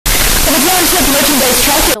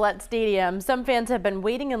Gillette Stadium. Some fans have been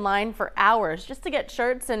waiting in line for hours just to get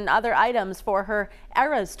shirts and other items for her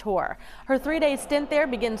Eras tour. Her 3-day stint there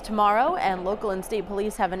begins tomorrow, and local and state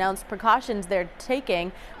police have announced precautions they're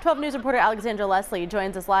taking. 12 News reporter Alexandra Leslie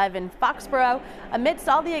joins us live in Foxborough amidst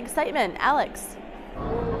all the excitement. Alex.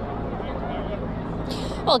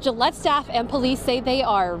 Well, Gillette staff and police say they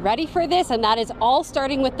are ready for this, and that is all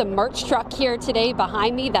starting with the merch truck here today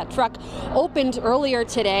behind me. That truck opened earlier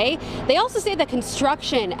today. They also say the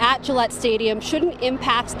construction at Gillette Stadium shouldn't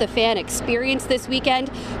impact the fan experience this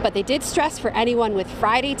weekend, but they did stress for anyone with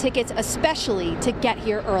Friday tickets especially to get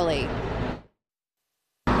here early.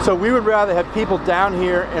 So we would rather have people down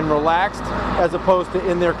here and relaxed as opposed to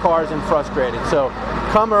in their cars and frustrated. So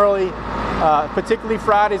come early. Particularly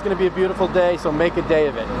Friday is going to be a beautiful day, so make a day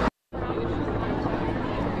of it.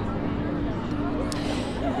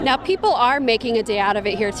 Now, people are making a day out of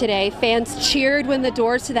it here today. Fans cheered when the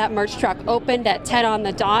doors to that merch truck opened at 10 on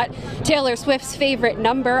the dot. Taylor Swift's favorite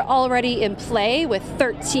number already in play, with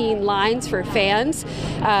 13 lines for fans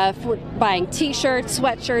for buying t-shirts,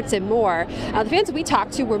 sweatshirts, and more. The fans we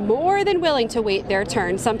talked to were more than willing to wait their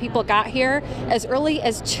turn. Some people got here as early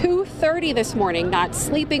as 2:30 this morning, not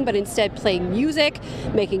sleeping, but instead playing music,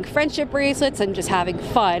 making friendship bracelets, and just having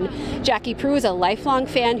fun. Jackie Prue is a lifelong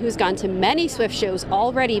fan who's gone to many Swift shows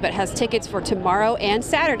already, but has tickets for tomorrow and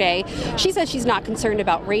Saturday. She says she's not concerned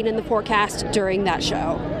about rain in the forecast during that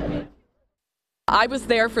show. I was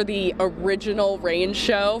there for the original Rain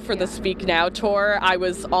show for the Speak Now tour. I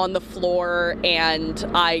was on the floor and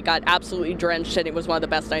I got absolutely drenched, and it was one of the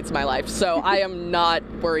best nights of my life. So I am not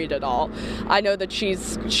worried at all. I know that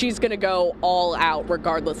she's going to go all out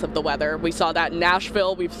regardless of the weather. We saw that in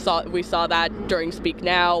Nashville. We saw that during Speak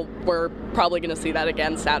Now. We're probably going to see that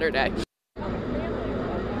again Saturday.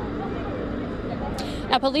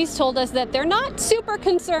 Now, police told us that they're not super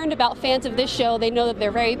concerned about fans of this show. They know that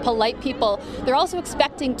they're very polite people. They're also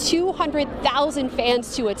expecting 200,000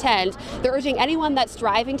 fans to attend. They're urging anyone that's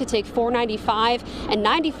driving to take 495 and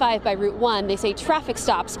 95 by Route 1. They say traffic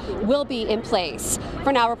stops will be in place.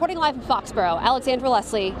 For now, reporting live in Foxborough, Alexandra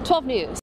Leslie, 12 News.